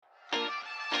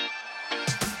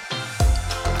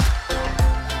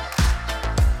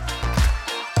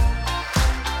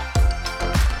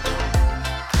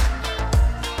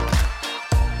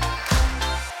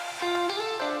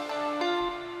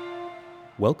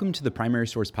Welcome to the Primary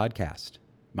Source Podcast.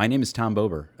 My name is Tom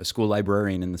Bober, a school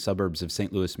librarian in the suburbs of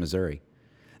St. Louis, Missouri.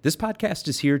 This podcast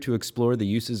is here to explore the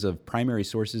uses of primary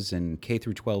sources in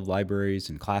K-12 libraries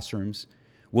and classrooms.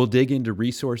 We'll dig into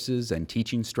resources and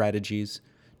teaching strategies,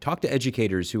 talk to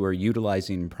educators who are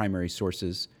utilizing primary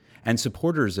sources, and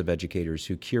supporters of educators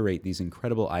who curate these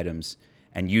incredible items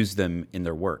and use them in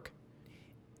their work.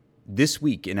 This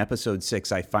week in episode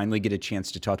 6, I finally get a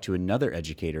chance to talk to another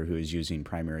educator who is using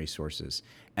primary sources,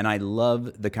 and I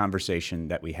love the conversation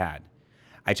that we had.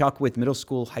 I talked with middle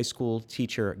school, high school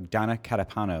teacher Donna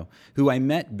Catapano, who I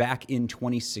met back in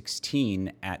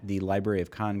 2016 at the Library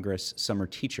of Congress Summer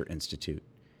Teacher Institute.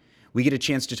 We get a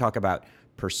chance to talk about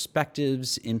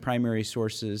perspectives in primary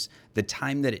sources, the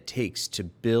time that it takes to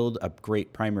build a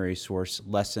great primary source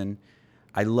lesson.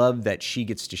 I love that she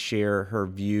gets to share her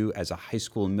view as a high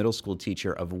school and middle school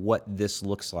teacher of what this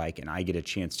looks like, and I get a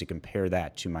chance to compare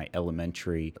that to my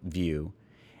elementary view.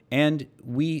 And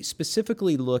we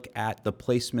specifically look at the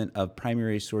placement of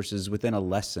primary sources within a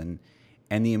lesson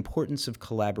and the importance of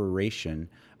collaboration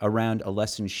around a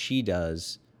lesson she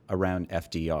does around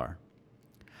FDR.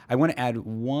 I want to add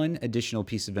one additional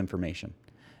piece of information.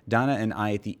 Donna and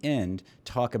I at the end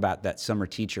talk about that Summer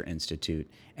Teacher Institute,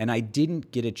 and I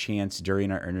didn't get a chance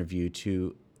during our interview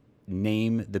to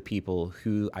name the people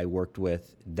who I worked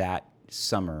with that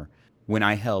summer when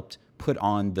I helped put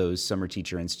on those Summer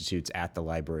Teacher Institutes at the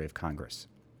Library of Congress.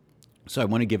 So I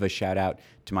want to give a shout out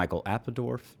to Michael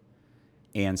Appledorf,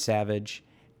 Ann Savage,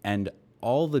 and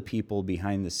all the people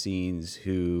behind the scenes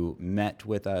who met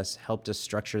with us, helped us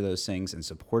structure those things, and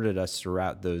supported us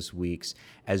throughout those weeks,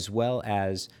 as well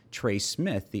as Trey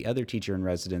Smith, the other teacher in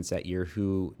residence that year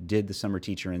who did the Summer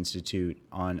Teacher Institute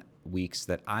on weeks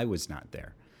that I was not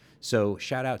there. So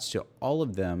shout outs to all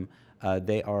of them.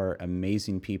 They are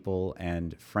amazing people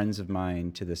and friends of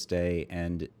mine to this day,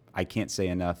 and I can't say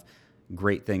enough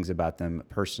great things about them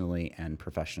personally and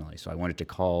professionally. So I wanted to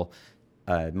call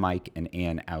Mike and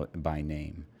Ann out by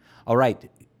name. All right,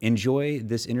 enjoy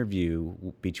this interview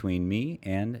between me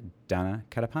and Donna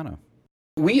Catapano.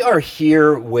 We are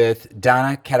here with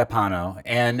Donna Catapano,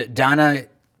 and Donna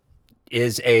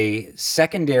is a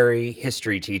secondary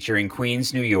history teacher in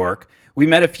Queens, New York. We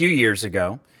met a few years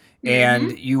ago,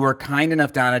 and you were kind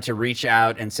enough, Donna, to reach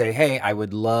out and say, hey, I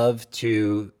would love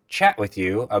to chat with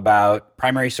you about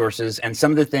primary sources and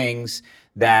some of the things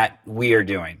that we are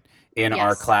doing in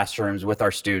our classrooms with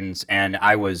our students, and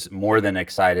I was more than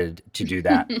excited to do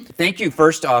that. Thank you,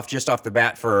 first off, just off the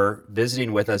bat, for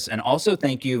visiting with us, and also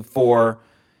thank you for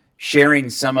sharing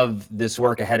some of this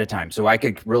work ahead of time so I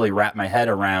could really wrap my head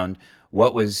around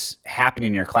what was happening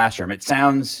in your classroom. It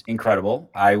sounds incredible.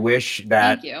 I wish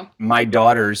that my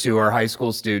daughters, who are high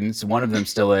school students, one of them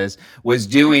still is, was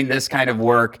doing this kind of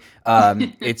work.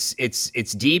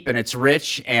 It's deep and it's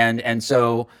rich, and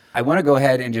so I want to go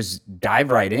ahead and just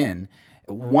dive right in.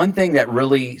 One thing that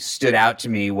really stood out to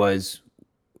me was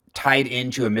tied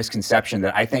into a misconception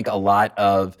that I think a lot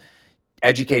of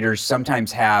educators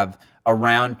sometimes have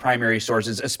around primary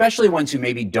sources, especially ones who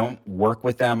maybe don't work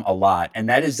with them a lot. And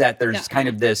that is that there's kind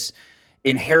of this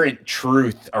inherent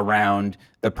truth around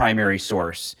the primary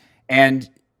source. And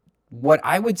what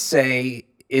I would say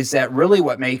is that really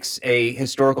what makes a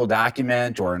historical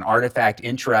document or an artifact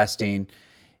interesting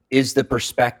is the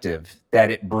perspective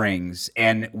that it brings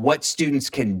and what students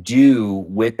can do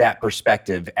with that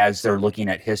perspective as they're looking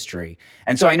at history.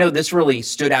 And so I know this really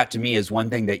stood out to me as one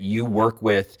thing that you work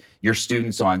with your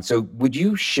students on. So would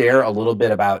you share a little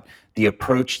bit about the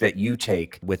approach that you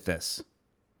take with this?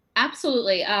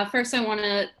 Absolutely. First, I want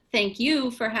to thank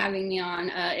you for having me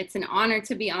on. It's an honor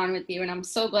to be on with you, and I'm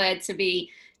so glad to be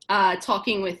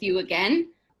talking with you again.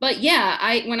 But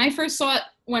yeah, when I first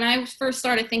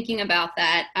started thinking about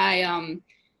that, I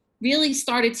really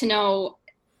started to know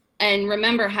and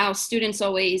remember how students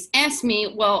always ask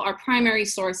me, well, our primary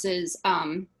sources,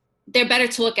 they're better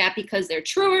to look at because they're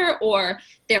truer or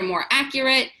they're more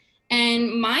accurate.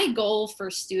 And my goal for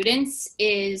students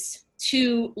is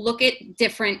to look at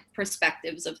different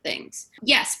perspectives of things.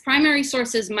 Yes, primary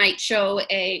sources might show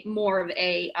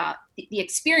the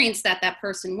experience that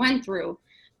person went through,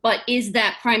 but is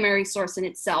that primary source in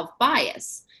itself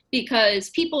biased? Because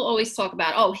people always talk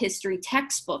about, history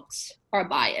textbooks are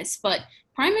biased, but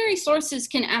primary sources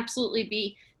can absolutely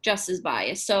be just as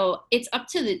biased. So it's up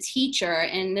to the teacher,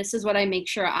 and this is what I make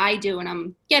sure I do, and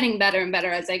I'm getting better and better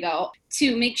as I go,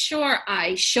 to make sure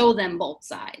I show them both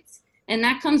sides. And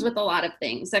that comes with a lot of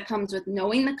things. That comes with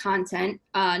knowing the content,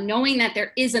 knowing that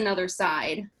there is another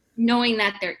side, knowing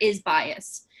that there is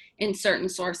bias in certain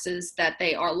sources that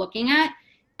they are looking at,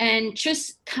 and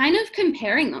just kind of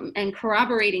comparing them and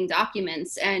corroborating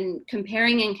documents and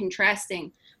comparing and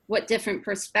contrasting what different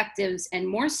perspectives and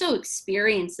more so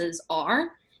experiences are,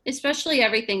 especially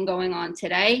everything going on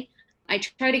today. I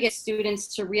try to get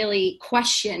students to really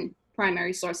question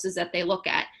primary sources that they look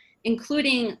at,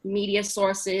 including media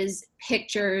sources,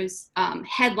 pictures,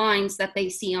 headlines that they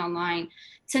see online,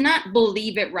 to not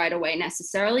believe it right away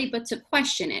necessarily, but to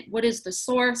question it. What is the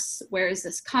source? Where is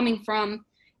this coming from?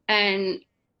 And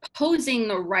posing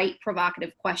the right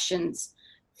provocative questions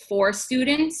for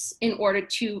students in order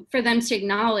for them to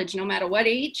acknowledge, no matter what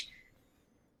age,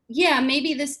 yeah,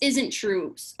 maybe this isn't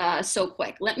true so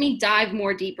quick. Let me dive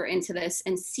more deeper into this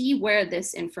and see where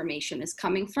this information is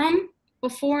coming from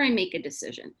before I make a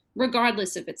decision,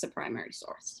 regardless if it's a primary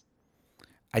source.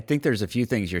 I think there's a few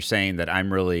things you're saying that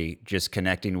I'm really just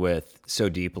connecting with so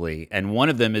deeply. And one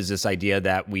of them is this idea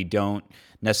that we don't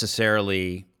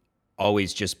necessarily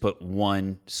always just put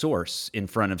one source in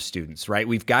front of students, right?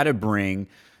 We've got to bring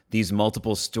these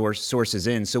multiple sources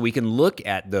in so we can look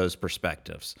at those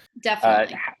perspectives.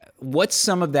 Definitely. What's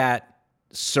some of that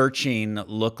searching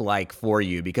look like for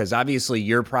you? Because obviously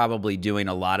you're probably doing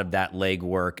a lot of that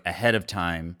legwork ahead of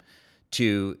time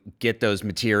to get those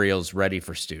materials ready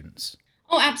for students.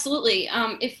 Oh, absolutely.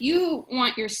 If you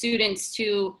want your students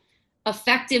to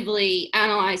effectively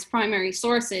analyze primary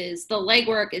sources, the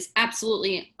legwork is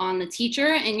absolutely on the teacher,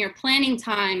 and your planning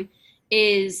time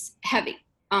is heavy.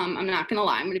 I'm not going to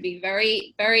lie. I'm going to be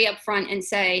very, very upfront and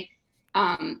say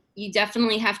you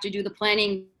definitely have to do the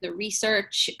planning, the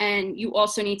research, and you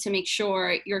also need to make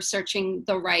sure you're searching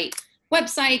the right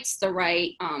websites, the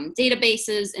right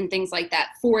databases, and things like that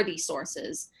for these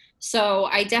sources. So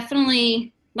I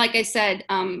definitely, like I said,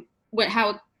 how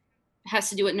it has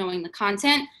to do with knowing the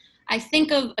content. I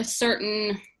think of a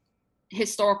certain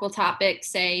historical topic,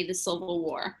 say the Civil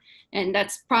War, and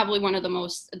that's probably one of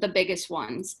the biggest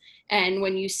ones. And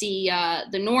when you see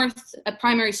the North, a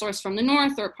primary source from the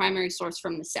North or a primary source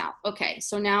from the South. Okay,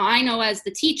 so now I know as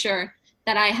the teacher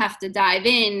that I have to dive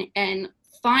in and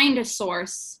find a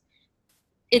source.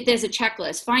 If there's a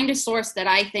checklist, find a source that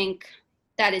I think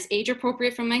that is age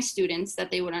appropriate for my students,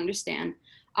 that they would understand.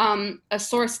 A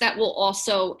source that will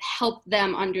also help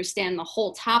them understand the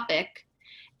whole topic,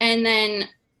 and then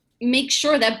make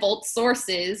sure that both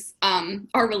sources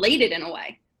are related in a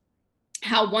way,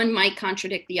 how one might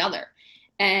contradict the other.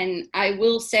 And I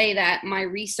will say that my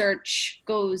research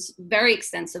goes very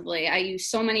extensively. I use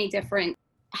so many different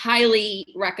highly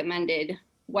recommended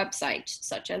websites,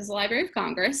 such as the Library of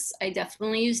Congress. I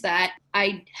definitely use that.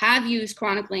 I have used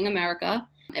Chronicling America,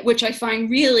 which I find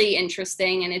really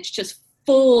interesting, and it's just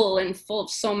full of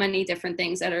so many different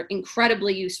things that are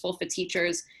incredibly useful for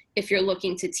teachers if you're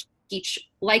looking to teach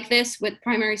like this with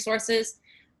primary sources,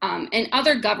 and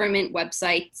other government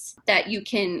websites that you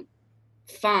can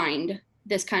find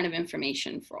this kind of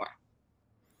information for.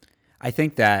 I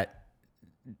think that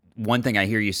one thing I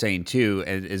hear you saying too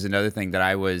is another thing that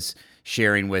I was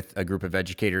sharing with a group of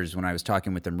educators when I was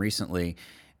talking with them recently.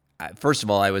 First of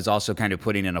all, I was also kind of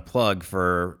putting in a plug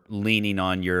for leaning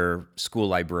on your school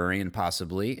librarian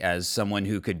possibly as someone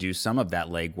who could do some of that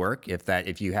legwork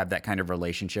if you have that kind of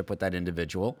relationship with that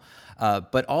individual.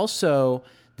 But also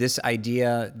this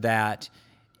idea that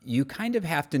you kind of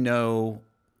have to know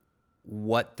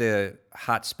what the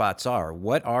hot spots are.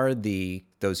 What are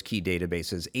those key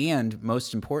databases? And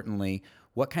most importantly,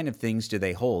 what kind of things do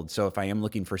they hold? So if I am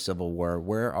looking for Civil War,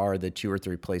 where are the 2 or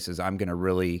 3 places I'm going to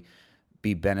really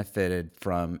be benefited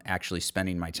from actually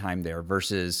spending my time there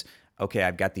versus, okay,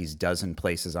 I've got these dozen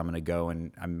places I'm going to go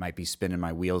and I might be spinning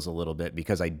my wheels a little bit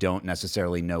because I don't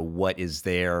necessarily know what is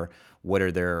there,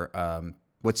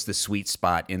 what's the sweet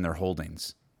spot in their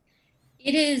holdings.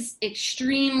 It is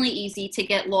extremely easy to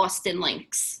get lost in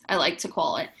links, I like to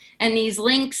call it. And these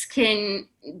links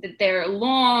they're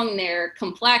long, they're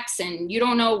complex, and you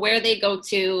don't know where they go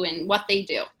to and what they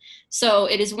do. So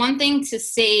it is one thing to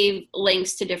save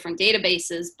links to different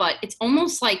databases, but it's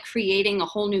almost like creating a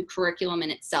whole new curriculum in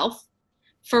itself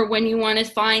for when you want to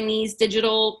find these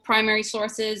digital primary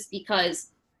sources,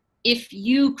 because if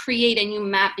you create a new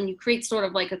map and you create sort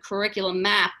of like a curriculum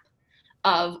map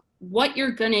of what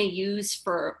you're going to use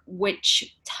for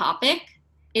which topic,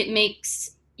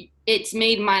 it's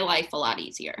made my life a lot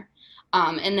easier.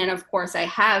 And then of course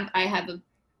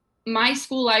my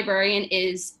school librarian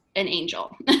is an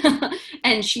angel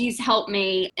and she's helped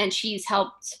me, and she's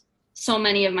helped so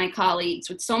many of my colleagues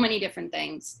with so many different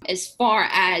things as far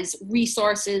as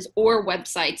resources or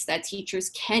websites that teachers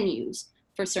can use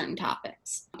for certain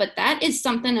topics. But that is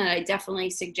something that I definitely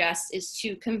suggest, is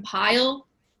to compile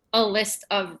a list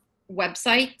of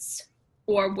websites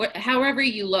or however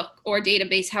you look, or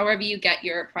database, however you get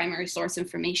your primary source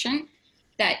information,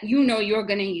 that you know you're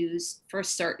going to use for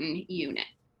certain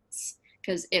units.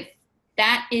 Because if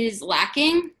that is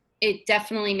lacking, it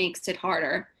definitely makes it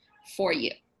harder for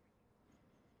you.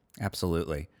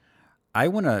 Absolutely. I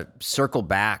want to circle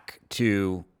back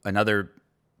to another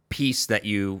piece that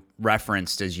you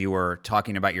referenced as you were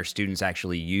talking about your students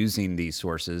actually using these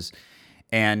sources,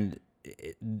 and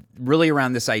really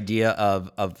around this idea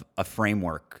of a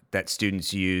framework that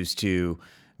students use to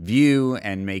view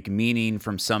and make meaning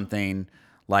from something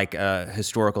like a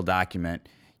historical document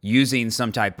using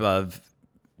some type of,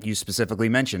 you specifically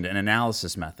mentioned, an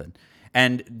analysis method.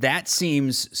 And that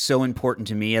seems so important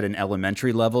to me at an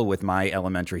elementary level with my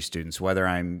elementary students, whether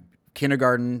I'm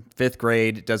kindergarten, fifth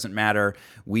grade, it doesn't matter.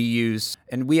 We use,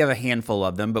 and we have a handful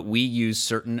of them, but we use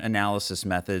certain analysis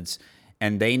methods,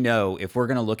 and they know if we're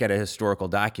going to look at a historical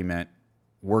document,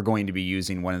 we're going to be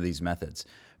using one of these methods.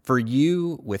 For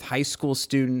you, with high school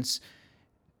students,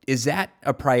 is that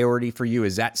a priority for you?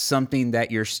 Is that something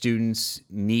that your students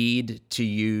need to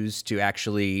use to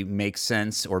actually make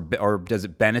sense, or does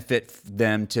it benefit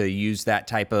them to use that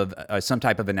type of some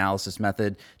type of analysis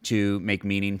method to make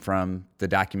meaning from the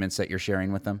documents that you're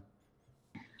sharing with them?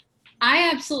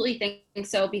 I absolutely think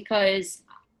so, because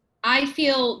I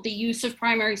feel the use of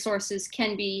primary sources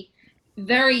can be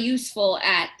very useful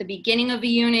at the beginning of a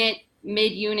unit,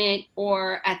 mid-unit,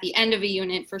 or at the end of a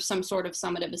unit for some sort of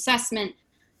summative assessment.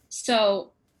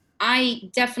 So I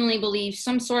definitely believe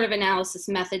some sort of analysis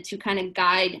method to kind of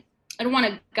guide, I don't want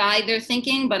to guide their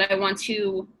thinking, but I want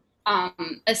to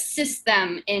assist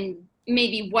them in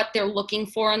maybe what they're looking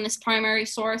for in this primary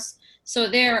source. So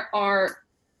there are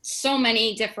so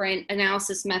many different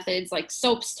analysis methods, like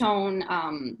SOAP's tone,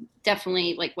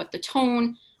 definitely like what the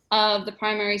tone of the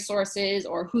primary source is,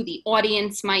 or who the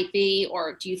audience might be,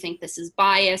 or do you think this is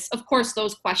bias? Of course,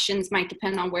 those questions might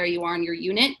depend on where you are in your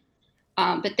unit.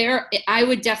 But I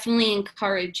would definitely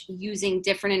encourage using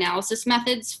different analysis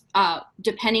methods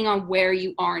depending on where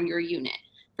you are in your unit.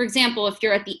 For example, if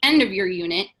you're at the end of your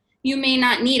unit, you may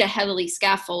not need a heavily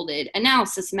scaffolded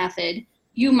analysis method.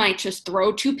 You might just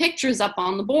throw two pictures up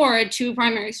on the board, two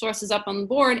primary sources up on the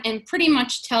board, and pretty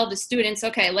much tell the students,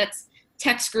 okay, let's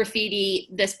text graffiti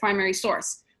this primary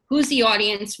source. Who's the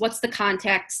audience? What's the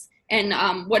context?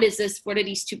 And what is this? What are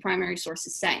these two primary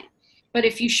sources saying? But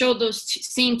if you show those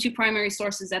same two primary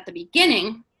sources at the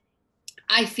beginning,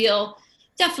 I feel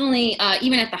definitely,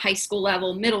 even at the high school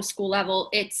level, middle school level,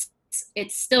 it's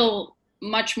still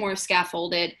much more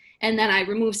scaffolded. And then I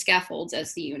remove scaffolds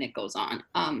as the unit goes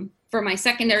on. For my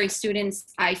secondary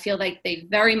students, I feel like they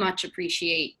very much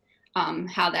appreciate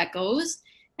how that goes.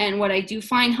 And what I do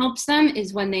find helps them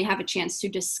is when they have a chance to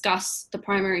discuss the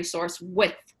primary source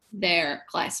with their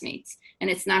classmates. And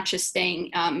it's not just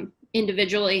staying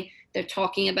individually. They're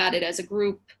talking about it as a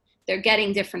group. They're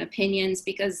getting different opinions,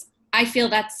 because I feel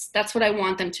that's what I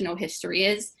want them to know history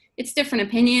is. It's different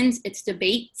opinions, it's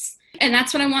debates. And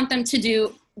that's what I want them to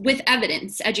do with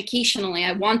evidence educationally.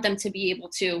 I want them to be able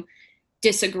to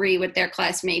disagree with their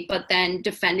classmate, but then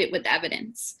defend it with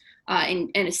evidence and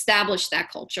establish that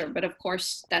culture. But of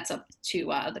course, that's up to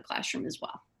the classroom as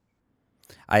well.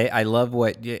 I love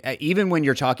what, even when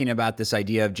you're talking about this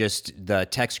idea of just the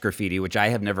text graffiti, which I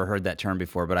have never heard that term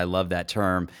before, but I love that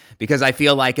term, because I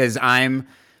feel like as I'm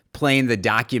playing the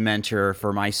documenter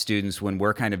for my students, when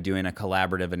we're kind of doing a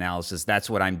collaborative analysis, that's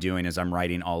what I'm doing, is I'm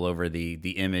writing all over the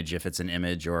image, if it's an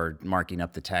image, or marking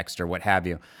up the text or what have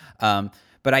you.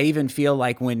 But I even feel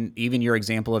like when even your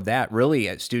example of that,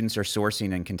 really students are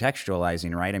sourcing and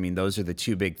contextualizing, right? I mean, those are the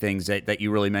two big things that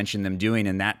you really mentioned them doing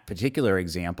in that particular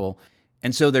example.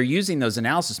 And so they're using those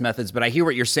analysis methods, but I hear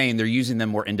what you're saying. They're using them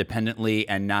more independently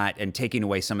and taking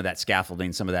away some of that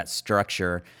scaffolding, some of that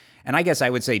structure. And I guess I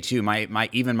would say too,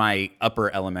 even my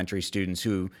upper elementary students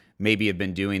who maybe have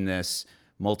been doing this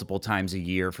multiple times a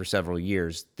year for several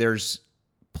years, there's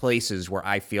places where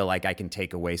I feel like I can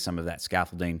take away some of that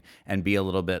scaffolding and be a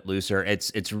little bit looser.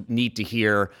 It's neat to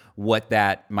hear what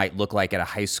that might look like at a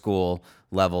high school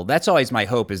level. That's always my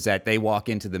hope, is that they walk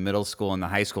into the middle school and the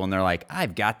high school and they're like,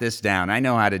 I've got this down. I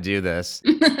know how to do this.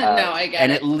 No, I get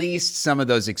and it. at least some of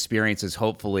those experiences,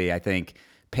 hopefully, I think,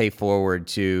 pay forward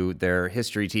to their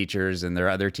history teachers and their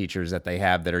other teachers that they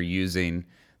have that are using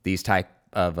these type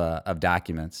of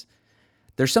documents.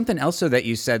 There's something else, though, that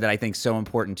you said that I think is so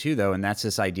important too, though, and that's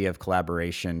this idea of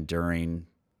collaboration during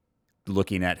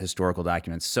looking at historical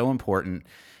documents. So important.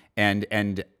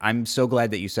 And I'm so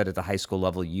glad that you said at the high school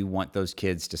level you want those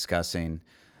kids discussing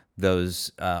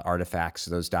those artifacts,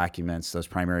 those documents, those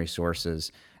primary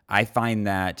sources. I find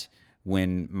that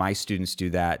when my students do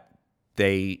that,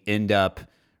 they end up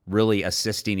really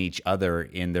assisting each other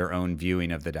in their own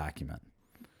viewing of the document.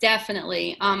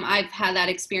 Definitely. I've had that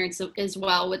experience as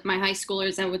well with my high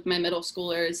schoolers and with my middle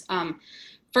schoolers.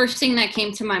 First thing that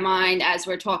came to my mind as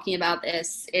we're talking about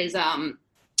this is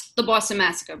The Boston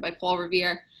Massacre by Paul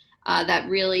Revere, that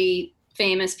really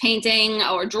famous painting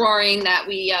or drawing that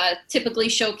we typically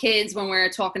show kids when we're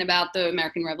talking about the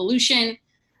American Revolution.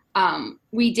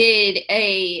 We did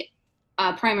a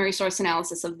primary source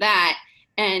analysis of that,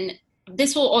 and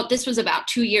this was about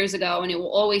 2 years ago, and it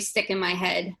will always stick in my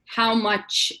head how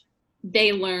much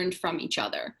they learned from each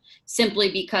other,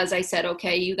 simply because I said,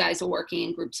 okay, you guys are working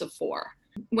in groups of 4.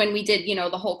 When we did,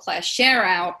 the whole class share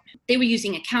out, they were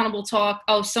using accountable talk.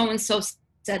 Oh, so-and-so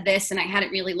said this, and I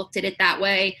hadn't really looked at it that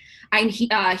way.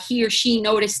 He or she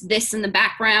noticed this in the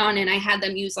background, and I had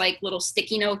them use like little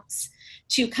sticky notes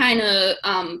to kind of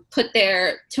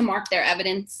to mark their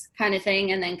evidence kind of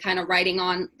thing, and then kind of writing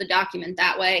on the document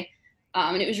that way.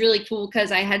 And it was really cool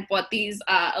because I had bought these,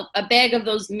 a bag of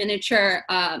those miniature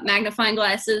magnifying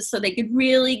glasses so they could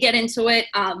really get into it.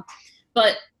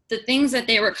 But the things that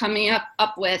they were coming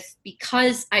up with,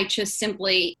 because I just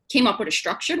simply came up with a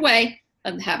structured way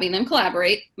of having them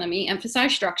collaborate, let me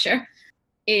emphasize structure,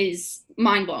 is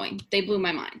mind-blowing. They blew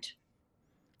my mind.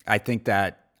 I think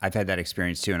that I've had that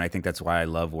experience too, and I think that's why I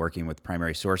love working with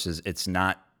primary sources. It's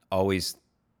not always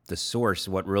the source.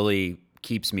 What really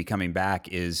keeps me coming back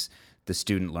is the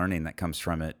student learning that comes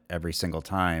from it every single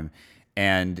time.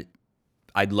 And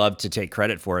I'd love to take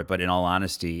credit for it, but in all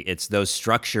honesty, it's those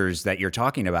structures that you're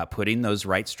talking about, putting those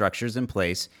right structures in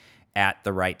place at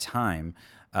the right time,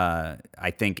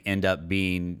 I think end up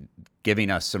giving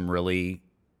us some really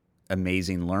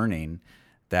amazing learning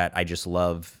that I just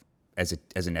love as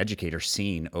an educator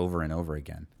seeing over and over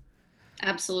again.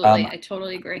 Absolutely. I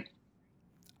totally agree.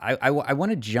 I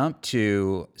want to jump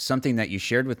to something that you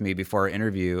shared with me before our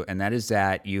interview, and that is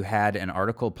that you had an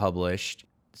article published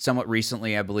somewhat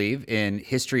recently, I believe, in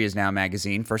History Is Now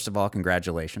magazine. First of all,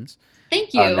 congratulations.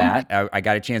 Thank you. On that. I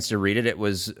got a chance to read it. It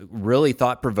was really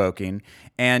thought-provoking,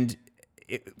 and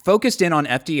it focused in on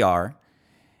FDR.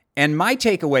 And my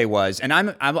takeaway was, and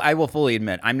I will fully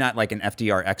admit, I'm not like an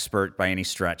FDR expert by any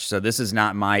stretch, so this is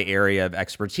not my area of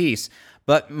expertise.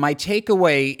 But my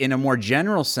takeaway in a more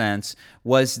general sense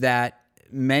was that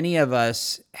many of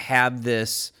us have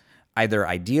this either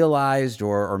idealized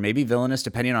or maybe villainous,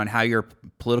 depending on how your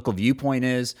political viewpoint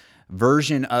is,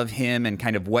 version of him and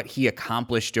kind of what he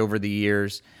accomplished over the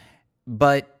years.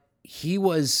 But he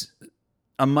was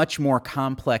a much more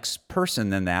complex person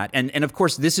than that. And of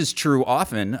course, this is true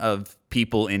often of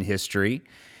people in history.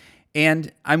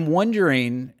 And I'm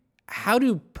wondering, how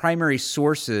do primary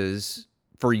sources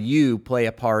for you play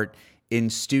a part in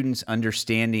students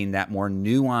understanding that more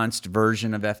nuanced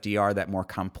version of FDR, that more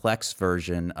complex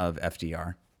version of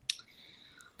FDR?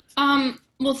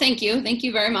 Well, thank you. Thank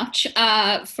you very much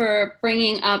for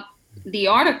bringing up the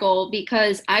article,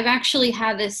 because I've actually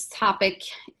had this topic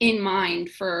in mind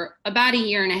for about a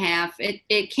year and a half.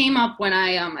 It came up when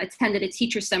I attended a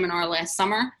teacher seminar last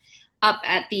summer up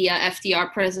at the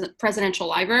FDR Presidential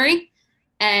Library.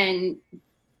 And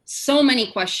so many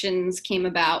questions came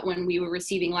about when we were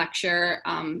receiving lecture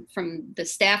from the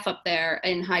staff up there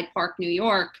in Hyde Park, New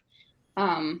York.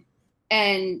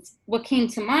 And what came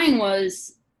to mind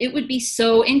was it would be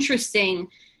so interesting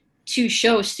to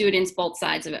show students both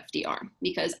sides of FDR,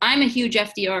 because I'm a huge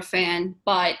FDR fan,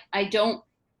 but I don't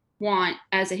want,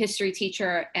 as a history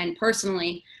teacher and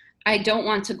personally, I don't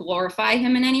want to glorify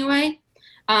him in any way.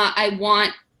 I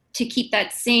want to keep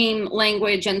that same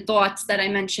language and thoughts that I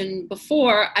mentioned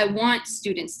before. I want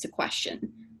students to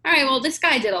question, all right, well, this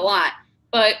guy did a lot,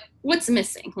 but what's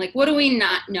missing? Like, what are we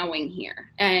not knowing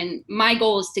here? And my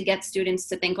goal is to get students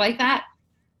to think like that.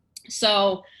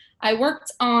 So I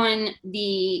worked on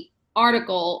the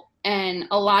article, and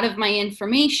a lot of my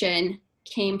information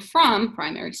came from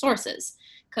primary sources,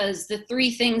 because the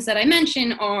 3 things that I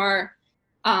mentioned are,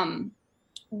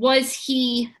 was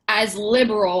he as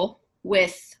liberal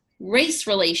with race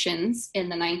relations in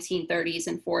the 1930s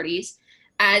and 40s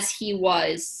as he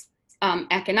was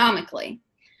economically?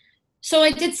 So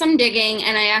I did some digging,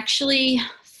 and I actually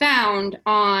found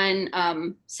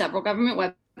on several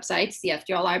government websites, the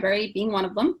FDR Library being one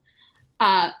of them,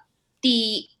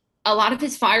 a lot of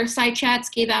his fireside chats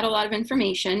gave out a lot of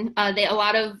information. A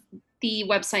lot of the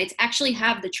websites actually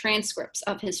have the transcripts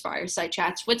of his fireside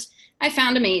chats, which I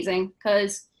found amazing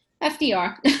because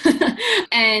FDR.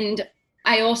 And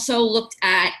I also looked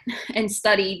at and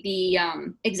studied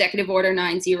the Executive Order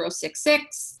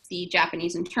 9066, the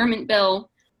Japanese internment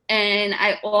bill. And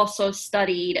I also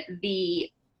studied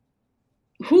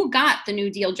who got the New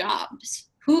Deal jobs.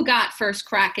 who got first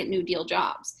crack at New Deal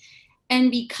jobs. And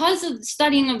because of the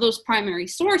studying of those primary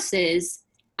sources,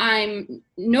 I'm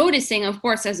noticing, of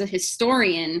course, as a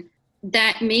historian,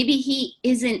 that maybe he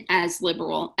isn't as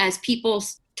liberal as people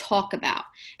talk about.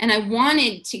 And I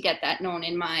wanted to get that known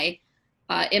in my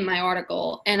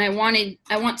article, and I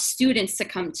want students to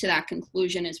come to that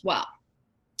conclusion as well.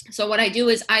 So what I do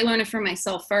is I learn it for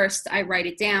myself first, I write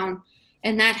it down,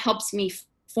 and that helps me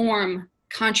form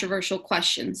controversial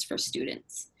questions for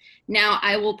students. Now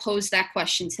I will pose that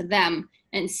question to them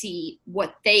and see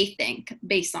what they think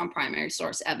based on primary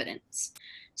source evidence.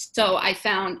 So I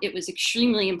found it was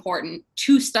extremely important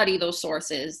to study those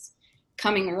sources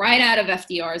coming right out of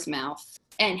FDR's mouth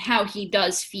and how he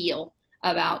does feel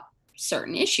about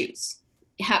certain issues,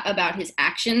 about his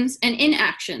actions and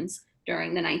inactions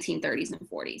during the 1930s and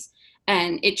 40s.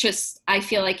 And I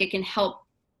feel like it can help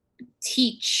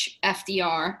teach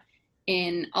FDR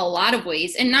in a lot of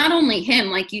ways. And not only him,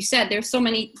 like you said, there's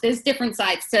different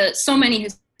sides to so many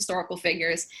historical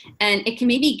figures. And it can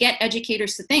maybe get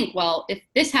educators to think, well, if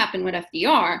this happened with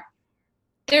FDR,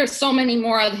 there's so many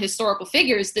more other historical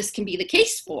figures this can be the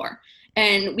case for.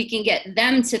 And we can get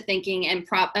them to thinking and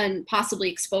possibly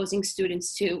exposing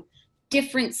students to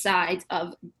different sides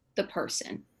of the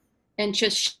person. And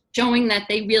just showing that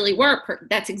they really were,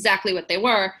 that's exactly what they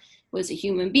were, was a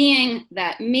human being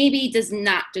that maybe does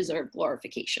not deserve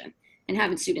glorification, and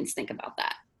having students think about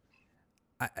that.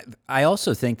 I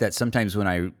also think that sometimes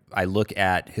when I look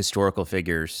at historical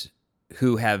figures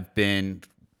who have been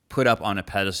put up on a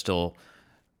pedestal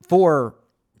for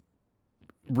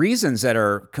reasons that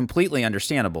are completely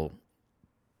understandable,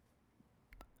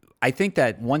 I think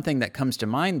that one thing that comes to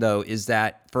mind, though, is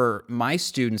that for my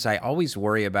students, I always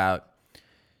worry about,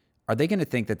 are they going to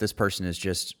think that this person is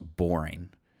just boring?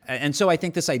 And so I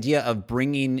think this idea of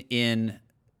bringing in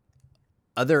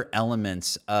other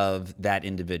elements of that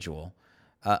individual,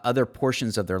 other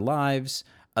portions of their lives,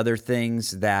 other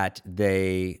things that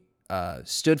they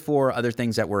stood for, other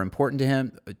things that were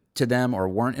important to them or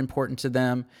weren't important to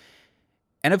them.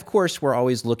 And of course, we're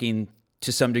always looking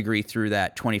to some degree through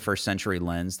that 21st century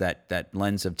lens, that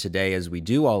lens of today as we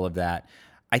do all of that.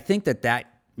 I think that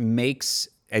makes,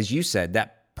 as you said,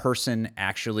 that person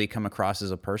actually come across as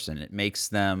a person. It makes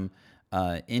them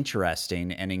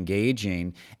interesting and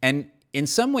engaging. And in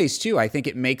some ways, too, I think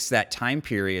it makes that time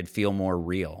period feel more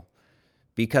real.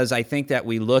 Because I think that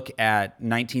we look at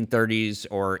 1930s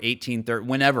or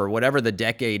 1830s, whatever the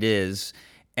decade is,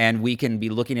 and we can be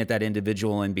looking at that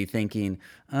individual and be thinking,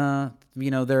 I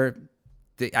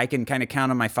can kind of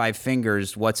count on my 5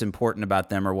 fingers what's important about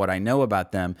them or what I know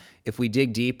about them. If we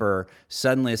dig deeper,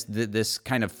 suddenly this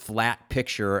kind of flat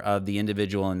picture of the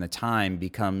individual in the time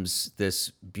becomes this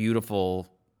beautiful,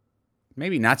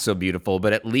 maybe not so beautiful,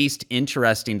 but at least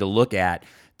interesting to look at,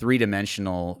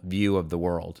 3-dimensional view of the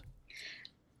world.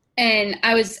 And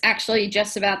I was actually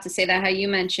just about to say that, how you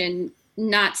mentioned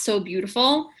not so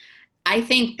beautiful. I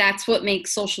think that's what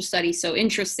makes social studies so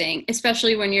interesting,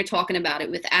 especially when you're talking about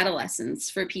it with adolescents,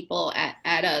 for people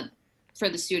for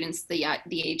the students the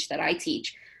age that I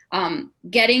teach,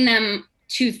 getting them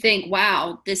to think,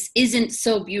 wow, this isn't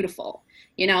so beautiful.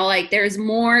 Like there's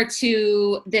more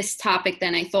to this topic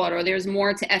than I thought, or there's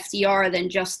more to FDR than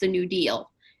just the New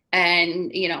Deal.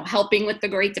 And, helping with the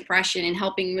Great Depression and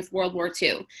helping with World War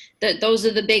II. Those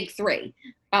are the big 3,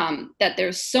 that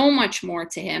there's so much more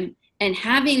to him. And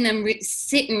having them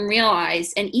sit and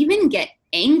realize and even get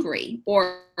angry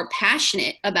or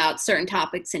passionate about certain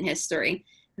topics in history,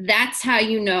 that's how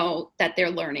you know that they're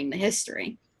learning the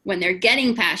history, when they're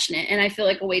getting passionate. And I feel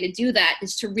like a way to do that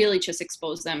is to really just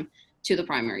expose them to the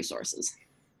primary sources.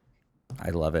 I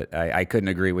love it. I couldn't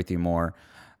agree with you more.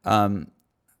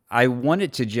 I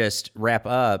wanted to just wrap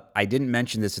up. I didn't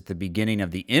mention this at the beginning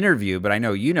of the interview, but I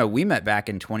know we met back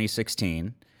in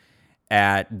 2016.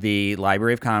 At the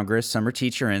Library of Congress Summer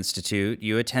Teacher Institute.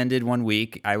 You attended one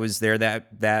week. I was there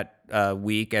that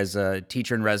week as a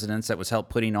teacher in residence that was helped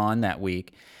putting on that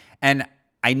week. And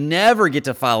I never get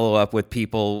to follow up with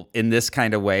people in this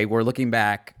kind of way. We're looking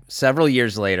back several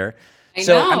years later.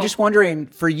 I'm just wondering,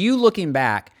 for you looking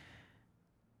back,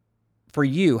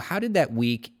 how did that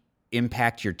week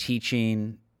impact your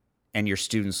teaching and your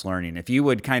students' learning? If you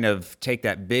would kind of take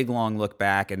that big, long look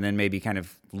back and then maybe kind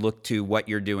of look to what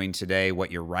you're doing today, what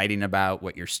you're writing about,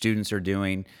 what your students are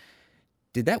doing,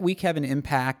 did that week have an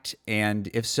impact? And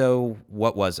if so,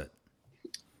 what was it?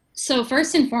 So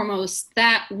first and foremost,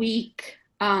 that week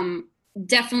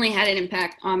definitely had an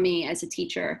impact on me as a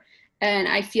teacher. And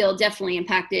I feel definitely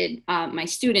impacted my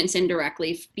students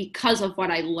indirectly because of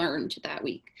what I learned that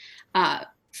week.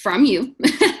 from you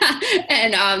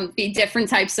and the different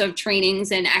types of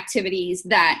trainings and activities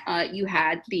that you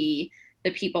had the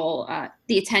people,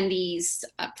 the attendees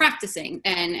practicing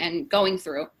and going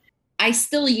through. I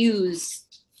still use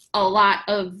a lot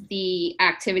of the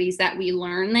activities that we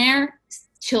learn there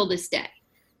till this day.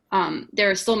 There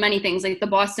are still many things like the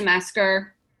Boston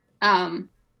Massacre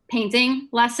painting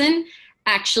lesson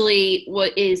actually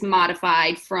what is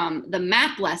modified from the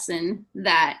map lesson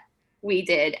that we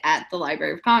did at the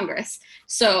Library of Congress.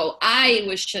 So I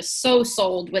was just so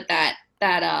sold with that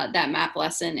map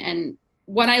lesson. And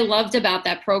what I loved about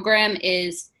that program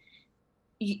is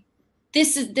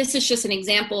this is just an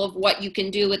example of what you can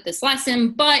do with this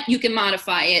lesson, but you can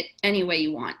modify it any way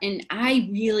you want. And I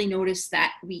really noticed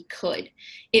that we could.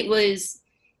 It was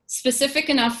specific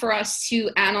enough for us to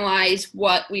analyze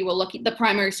what we were the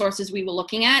primary sources we were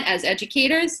looking at as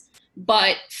educators,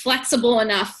 but flexible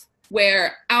enough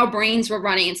where our brains were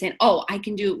running and saying, oh, I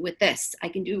can do it with this, I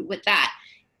can do it with that.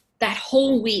 That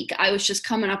whole week, I was just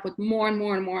coming up with more and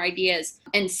more and more ideas.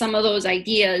 And some of those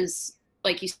ideas,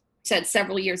 like you said,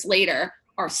 several years later,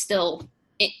 are still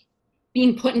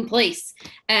being put in place.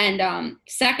 And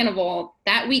second of all,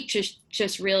 that week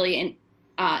just really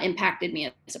impacted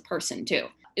me as a person too.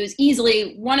 It was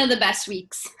easily one of the best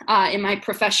weeks in my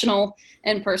professional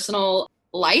and personal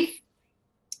life.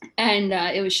 And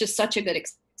it was just such a good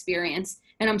experience.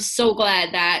 And I'm so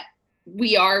glad that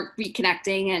we are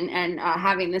reconnecting and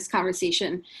having this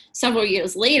conversation several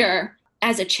years later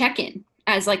as a check-in,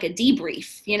 as like a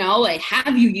debrief, like,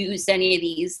 have you used any of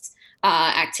these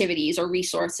activities or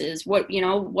resources?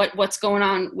 What's going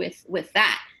on with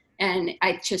that? And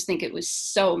I just think it was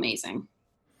so amazing.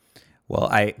 Well,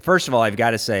 first of all, I've got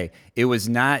to say,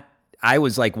 I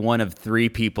was like one of 3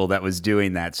 people that was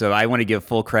doing that. So I want to give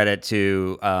full credit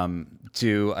to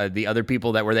the other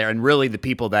people that were there, and really the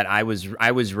people that I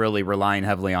was really relying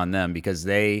heavily on them, because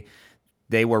they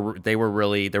were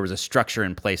really, there was a structure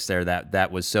in place there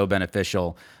that was so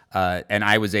beneficial. And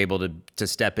I was able to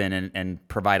step in and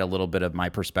provide a little bit of my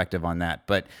perspective on that.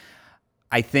 But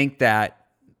I think that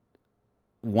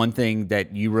one thing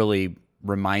that you really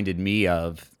reminded me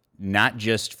of, not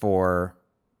just for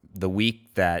the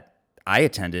week that I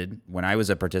attended when I was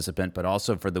a participant, but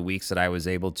also for the weeks that I was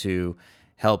able to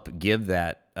help give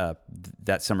that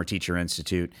Summer Teacher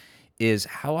Institute, is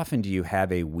how often do you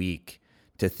have a week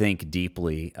to think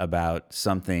deeply about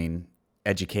something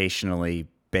educationally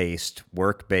based,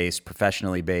 work-based,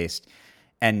 professionally based,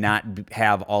 and not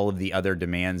have all of the other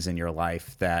demands in your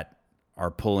life that are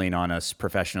pulling on us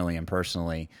professionally and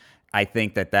personally? I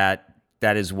think that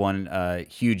is one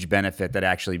huge benefit that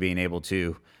actually being able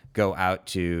to go out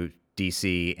to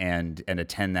DC and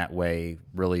attend that way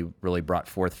really brought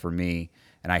forth for me.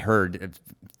 And I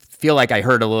feel like I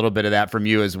heard a little bit of that from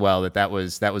you as well, that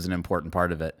was an important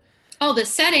part of it. Oh, the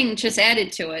setting just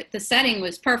added to it. The setting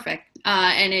was perfect,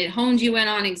 and it honed you in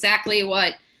on exactly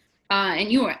what.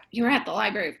 And you were at the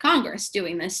Library of Congress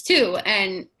doing this too,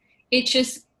 and it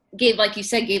just gave, like you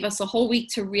said, gave us a whole week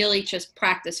to really just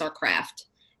practice our craft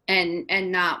and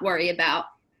not worry about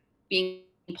being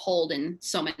pulled in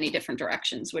so many different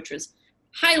directions, which was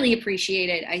highly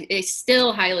appreciated. I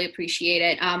still highly appreciate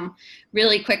it.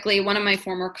 Really quickly, one of my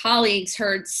former colleagues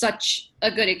heard such a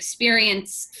good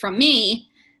experience from me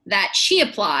that she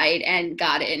applied and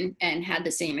got in and had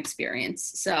the same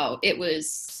experience. So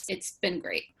it's been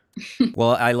great.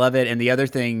 Well, I love it. And the other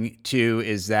thing too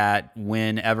is that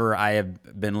whenever I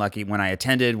have been lucky, when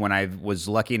I was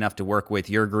lucky enough to work with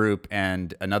your group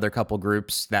and another couple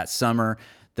groups that summer,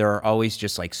 there are always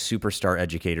just like superstar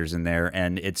educators in there.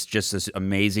 And it's just this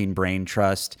amazing brain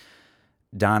trust.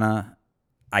 Donna,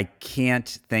 I can't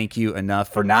thank you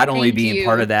enough for not only being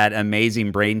part of that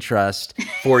amazing brain trust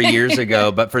 4 years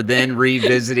ago, but for then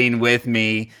revisiting with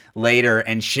me later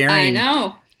and sharing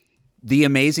the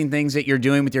amazing things that you're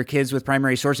doing with your kids with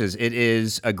primary sources. It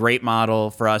is a great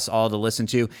model for us all to listen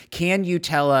to. Can you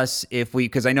tell us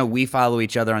because I know we follow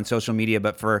each other on social media,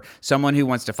 but for someone who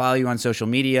wants to follow you on social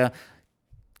media,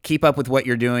 keep up with what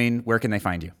you're doing, where can they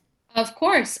find you? Of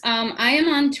course. I am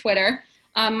on Twitter.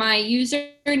 My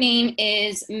username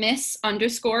is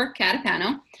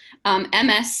Miss_Catapano,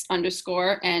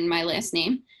 MS_ and my last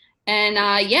name. And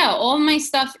all my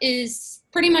stuff is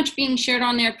pretty much being shared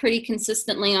on there pretty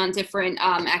consistently on different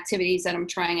activities that I'm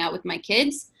trying out with my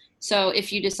kids. So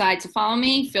if you decide to follow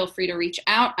me, feel free to reach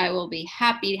out. I will be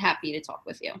happy to talk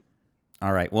with you.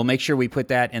 All right. We'll make sure we put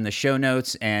that in the show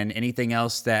notes, and anything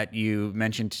else that you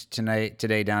mentioned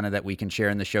today, Donna, that we can share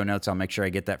in the show notes, I'll make sure I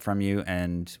get that from you,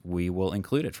 and we will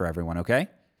include it for everyone. Okay?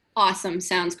 Awesome.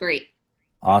 Sounds great.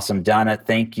 Awesome. Donna,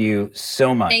 thank you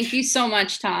so much. Thank you so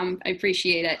much, Tom. I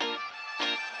appreciate it.